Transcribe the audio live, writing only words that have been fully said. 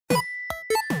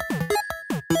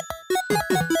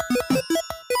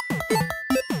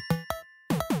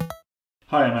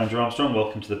Hi, I'm Andrew Armstrong,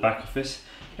 welcome to the back office.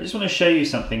 I just want to show you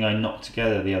something I knocked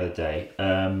together the other day.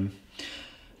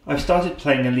 I've started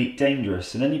playing Elite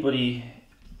Dangerous, and anybody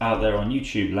out there on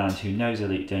YouTube land who knows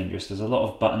Elite Dangerous, there's a lot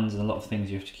of buttons and a lot of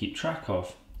things you have to keep track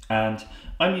of. And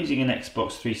I'm using an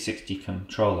Xbox 360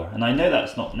 controller, and I know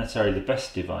that's not necessarily the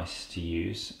best device to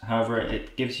use. However,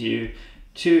 it gives you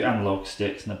 2 analog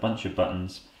sticks and a bunch of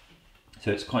buttons, so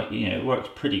it's quite, it works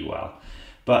pretty well.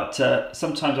 But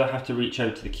sometimes I have to reach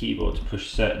over to the keyboard to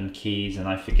push certain keys, and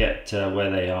I forget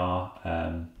where they are,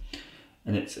 and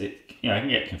I can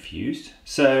get confused.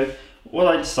 So what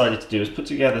I decided to do is put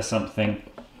together something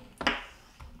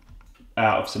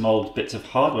out of some old bits of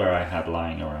hardware I had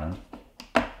lying around.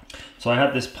 So I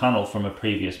had this panel from a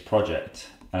previous project,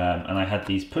 and I had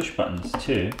these push buttons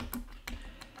too.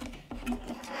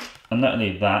 And not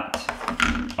only that,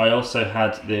 I also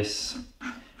had this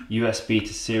USB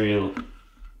to serial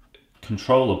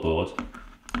controller board.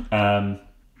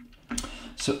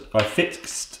 So I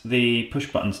fixed the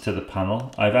push buttons to the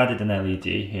panel. I've added an LED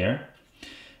here.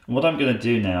 And what I'm going to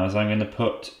do now is I'm going to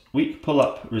put weak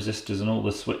pull-up resistors and all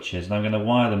the switches, and I'm going to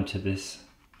wire them to the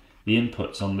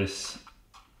inputs on this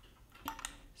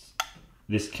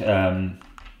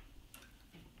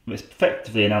it's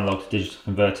effectively an analog to digital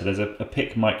converter. There's a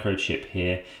PIC microchip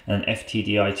here and an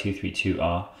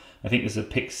FTDI232R. I think there's a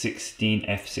PIC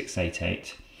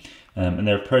 16F688. And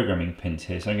there are programming pins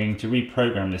here, so I'm going to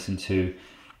reprogram this into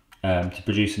to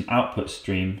produce an output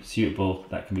stream suitable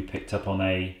that can be picked up on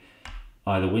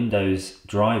either Windows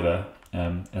driver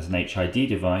as an HID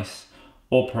device,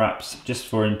 or perhaps just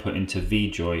for input into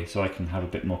VJoy, so I can have a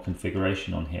bit more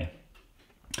configuration on here.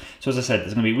 So as I said,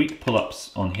 there's going to be weak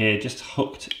pull-ups on here, just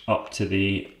hooked up to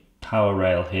the power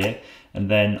rail here, and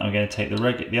then I'm going to take the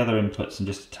other inputs and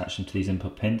just attach them to these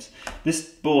input pins. This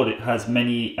board, it has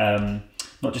many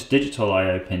not just digital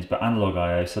I/O pins, but analog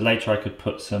I/O. So later I could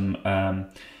put some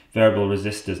variable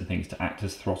resistors and things to act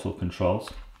as throttle controls.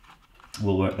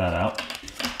 We'll work that out.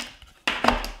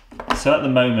 So at the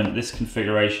moment, this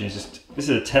configuration is this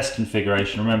is a test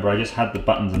configuration. Remember, I just had the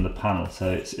buttons in the panel,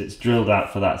 so it's drilled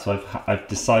out for that. So I've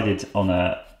decided on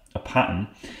a pattern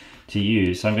to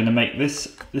use. So I'm going to make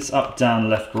this up, down,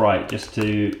 left, right, just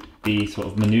to be sort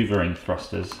of maneuvering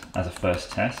thrusters as a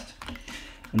first test.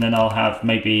 And then I'll have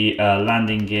maybe a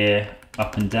landing gear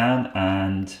up and down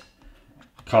and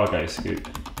cargo scoop,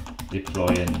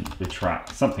 deploy and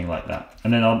retract, something like that.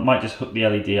 And then I might just hook the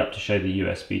LED up to show the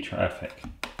USB traffic.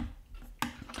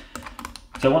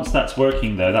 So once that's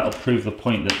working though, that'll prove the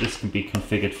point that this can be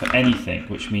configured for anything,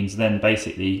 which means then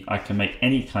basically I can make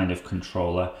any kind of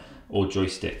controller or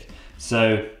joystick.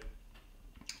 So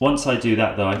once I do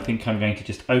that though, I think I'm going to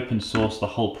just open source the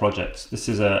whole project. This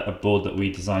is a board that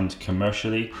we designed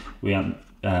commercially. I've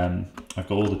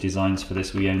got all the designs for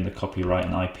this. We own the copyright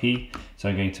and IP. So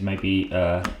I'm going to maybe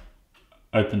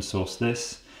open source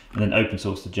this, and then open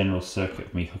source the general circuit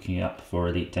of me hooking it up for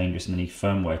Elite Dangerous and any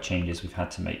firmware changes we've had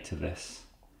to make to this.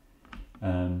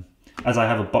 As I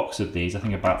have a box of these, I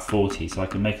think about 40, so I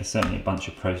can make certainly a bunch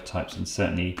of prototypes and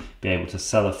certainly be able to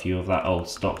sell a few of that old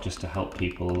stock just to help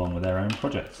people along with their own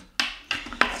projects.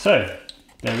 So,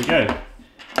 there we go.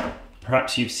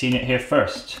 Perhaps you've seen it here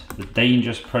first, the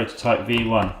Dangerous Prototype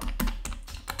V1.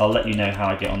 I'll let you know how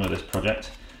I get on with this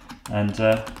project, and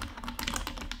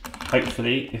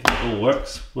hopefully, if it all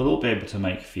works, we'll all be able to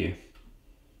make a few.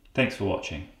 Thanks for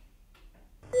watching.